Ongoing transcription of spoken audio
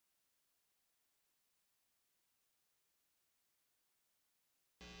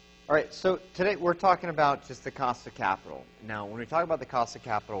All right, so today we're talking about just the cost of capital. Now, when we talk about the cost of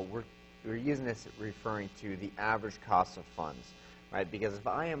capital, we're using this referring to the average cost of funds, right? Because if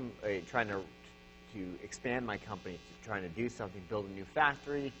I am trying to expand my company, trying to do something, build a new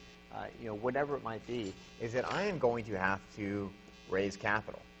factory, whatever it might be, is that I am going to have to raise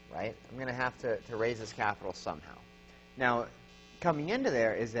capital, right? I'm going to have to raise this capital somehow. Now, coming into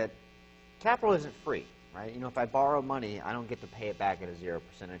there is that capital isn't free. Right? If I borrow money, I don't get to pay it back at a 0%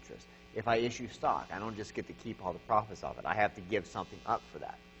 interest. If I issue stock, I don't just get to keep all the profits of it. I have to give something up for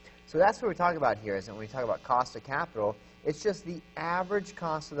that. So that's what we talk about here, is that when we talk about cost of capital, it's just the average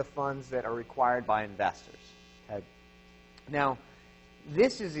cost of the funds that are required by investors. Okay? Now,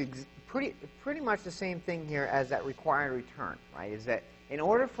 this is pretty much the same thing here as that required return, right? Is that in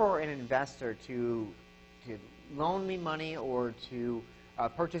order for an investor to loan me money or to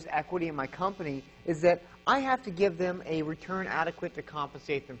purchase equity in my company, is that I have to give them a return adequate to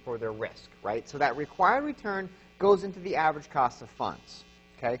compensate them for their risk, right? So that required return goes into the average cost of funds,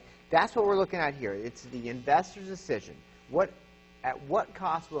 okay? That's what we're looking at here. It's the investor's decision. At what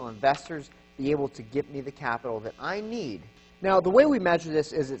cost will investors be able to give me the capital that I need? Now, the way we measure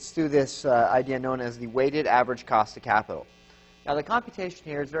this is it's through this idea known as the weighted average cost of capital. Now, the computation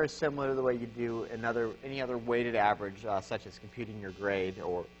here is very similar to the way you do any other weighted average, such as computing your grade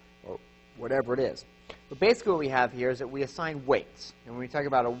or whatever it is. But basically what we have here is that we assign weights. And when we talk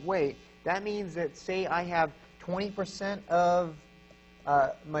about a weight, that means that, say, I have 20% of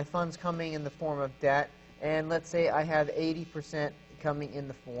my funds coming in the form of debt, and let's say I have 80% coming in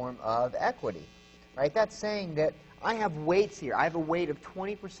the form of equity. Right? That's saying that I have weights here. I have a weight of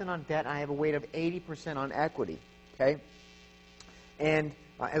 20% on debt, and I have a weight of 80% on equity. Okay? And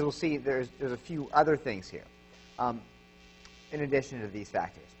as we'll see, there's a few other things here in addition to these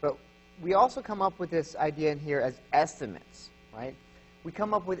factors. But we also come up with this idea in here as estimates, right? We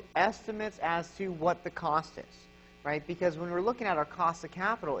come up with estimates as to what the cost is, right? Because when we're looking at our cost of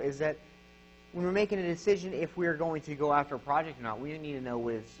capital, is that when we're making a decision if we're going to go after a project or not, we need to know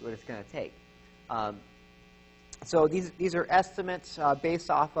what it's going to take. So these are estimates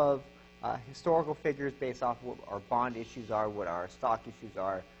based off of historical figures, based off what our bond issues are, what our stock issues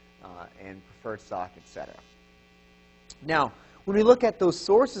are, and preferred stock, etc. Now, when we look at those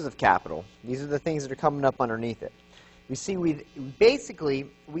sources of capital, these are the things that are coming up underneath it. We see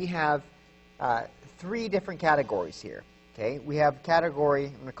we have three different categories here. Okay, we have category,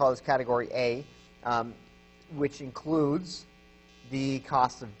 I'm going to call this category A, which includes the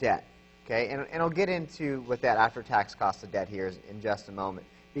cost of debt. Okay, and I'll get into what that after-tax cost of debt here is in just a moment,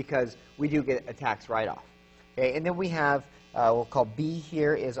 because we do get a tax write-off. Okay, and then we have, we'll call B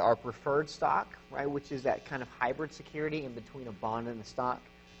here is our preferred stock, right, which is that kind of hybrid security in between a bond and a stock.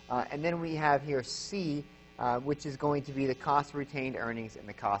 And then we have here C, which is going to be the cost of retained earnings and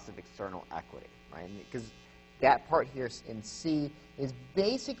the cost of external equity, right? Because that part here in C is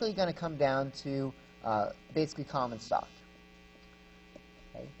basically going to come down to basically common stock.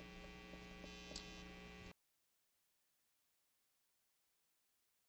 Okay?